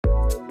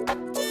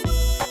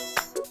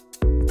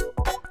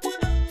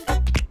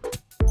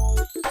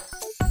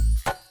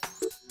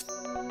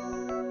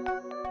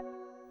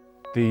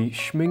The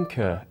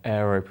SCHMINCKE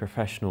AERO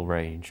Professional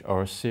range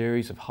are a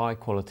series of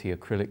high-quality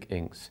acrylic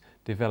inks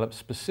developed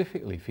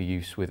specifically for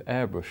use with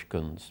airbrush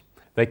guns.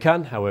 They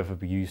can, however,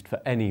 be used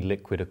for any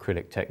liquid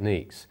acrylic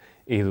techniques,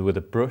 either with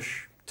a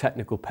brush,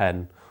 technical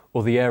pen,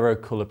 or the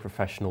AERO Color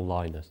Professional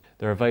liners.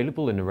 They're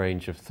available in a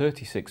range of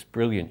 36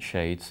 brilliant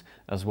shades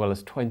as well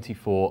as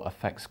 24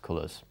 effects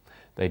colours.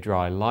 They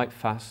dry light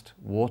fast,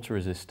 water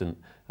resistant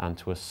and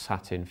to a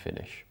satin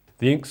finish.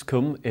 The inks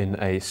come in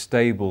a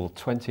stable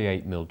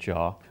 28mm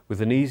jar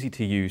with an easy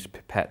to use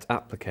pipette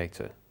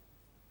applicator.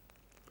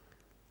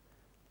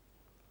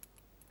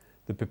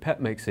 The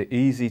pipette makes it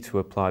easy to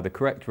apply the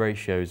correct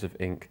ratios of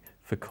ink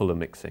for colour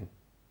mixing.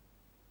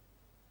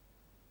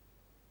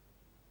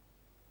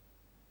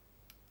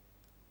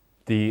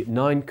 The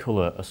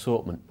 9-colour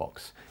assortment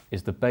box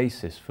is the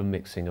basis for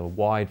mixing a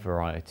wide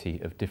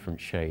variety of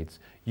different shades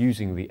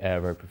using the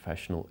AERO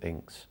Professional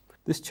inks.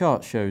 This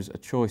chart shows a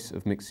choice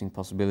of mixing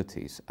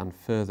possibilities and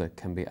further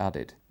can be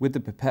added. With the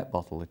pipette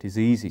bottle it is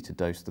easy to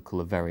dose the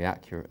colour very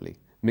accurately.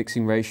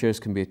 Mixing ratios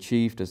can be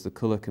achieved as the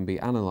colour can be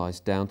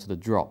analysed down to the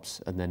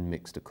drops and then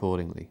mixed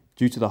accordingly.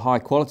 Due to the high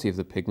quality of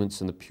the pigments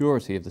and the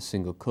purity of the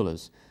single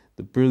colours,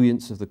 the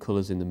brilliance of the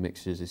colours in the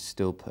mixtures is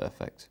still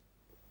perfect.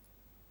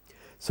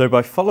 So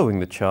by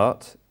following the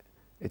chart,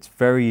 it's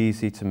very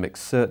easy to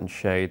mix certain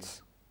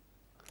shades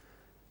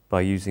by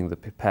using the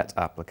pipette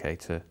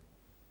applicator.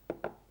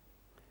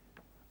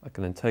 I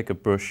can then take a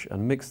brush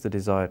and mix the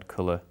desired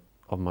colour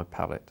on my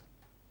palette.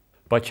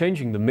 By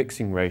changing the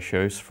mixing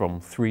ratios from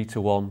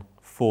 3:1,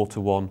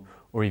 4:1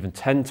 or even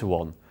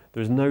 10:1,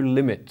 there is no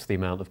limit to the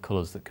amount of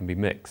colours that can be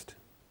mixed.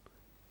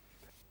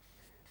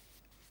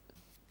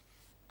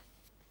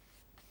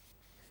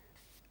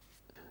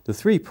 The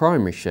 3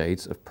 primary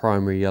shades of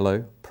primary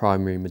yellow,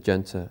 primary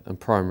magenta and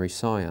primary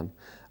cyan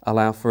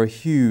allow for a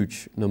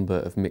huge number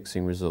of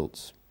mixing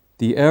results.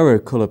 The AERO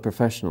Color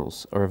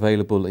Professionals are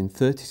available in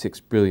 36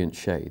 brilliant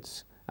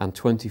shades and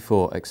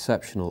 24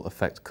 exceptional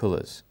effect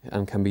colours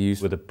and can be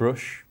used with a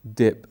brush,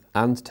 dip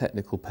and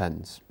technical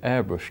pens,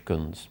 airbrush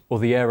guns or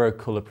the AERO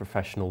Color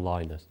Professional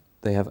liners.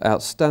 They have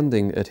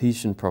outstanding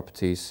adhesion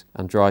properties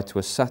and dry to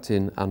a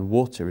satin and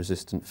water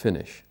resistant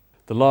finish.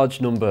 The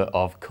large number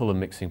of colour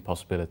mixing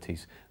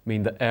possibilities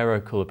mean that AERO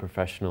Color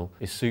Professional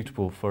is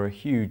suitable for a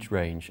huge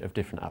range of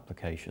different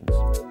applications.